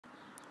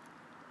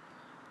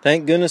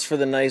Thank goodness for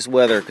the nice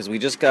weather, because we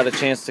just got a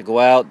chance to go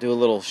out, do a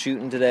little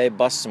shooting today,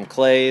 bust some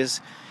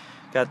clays.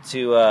 Got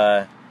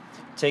to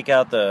take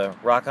out the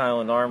Rock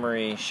Island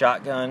Armory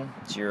shotgun.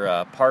 It's your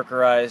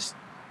Parkerized,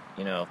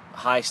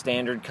 high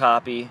standard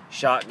copy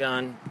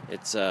shotgun.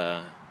 It's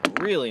a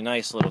really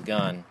nice little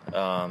gun.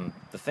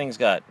 The thing's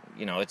got,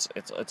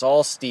 it's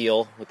all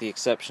steel with the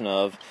exception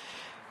of,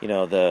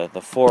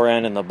 the fore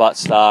end and the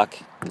buttstock.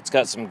 It's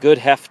got some good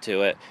heft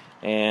to it.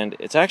 And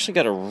it's actually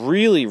got a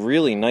really,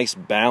 really nice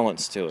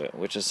balance to it,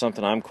 which is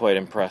something I'm quite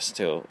impressed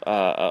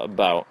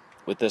about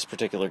with this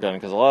particular gun,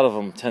 because a lot of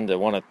them tend to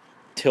want to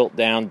tilt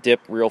down, dip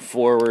real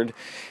forward,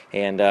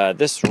 and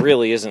this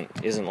really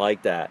isn't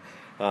like that.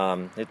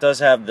 It does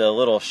have the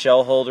little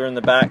shell holder in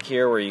the back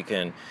here, where you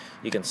can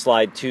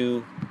slide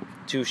two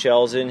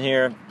shells in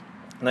here.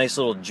 Nice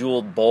little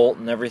jeweled bolt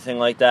and everything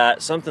like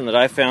that. Something that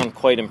I found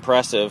quite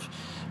impressive,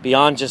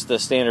 beyond just the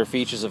standard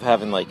features of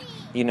having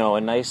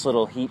a nice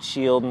little heat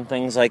shield and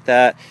things like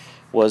that,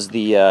 was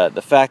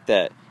the fact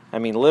that,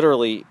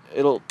 literally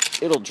it'll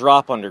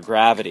drop under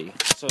gravity.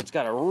 So it's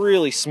got a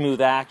really smooth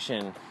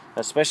action,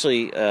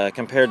 especially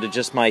compared to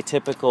just my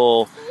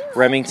typical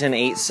Remington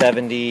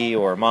 870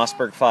 or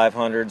Mossberg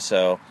 500.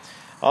 So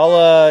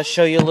I'll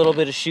show you a little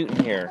bit of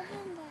shooting here.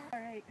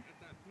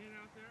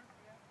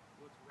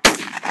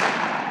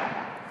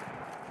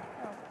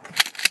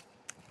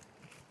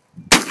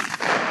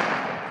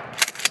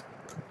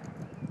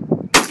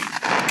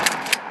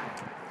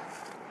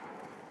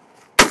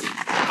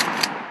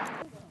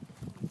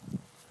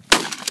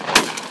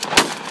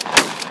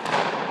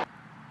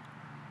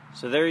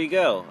 So there you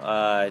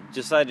go.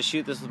 Decided to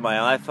shoot this with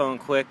my iPhone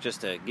quick,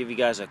 just to give you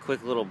guys a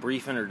quick little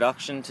brief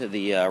introduction to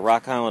the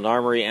Rock Island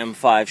Armory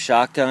M5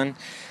 shotgun.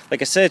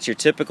 Like I said, it's your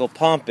typical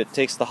pump. It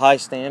takes the high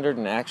standard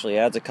and actually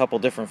adds a couple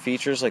different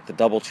features, like the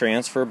double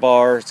transfer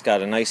bar. It's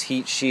got a nice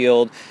heat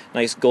shield,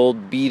 nice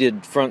gold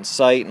beaded front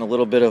sight, and a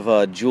little bit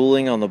of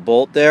jeweling on the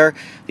bolt there.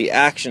 The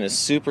action is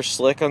super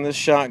slick on this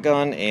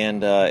shotgun,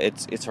 and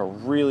it's a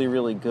really,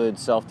 really good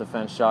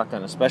self-defense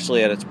shotgun,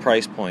 especially at its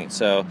price point.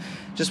 So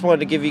just wanted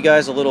to give you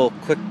guys a little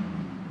quick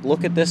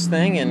look at this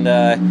thing, and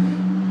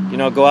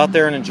go out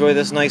there and enjoy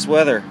this nice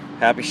weather.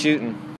 Happy shooting.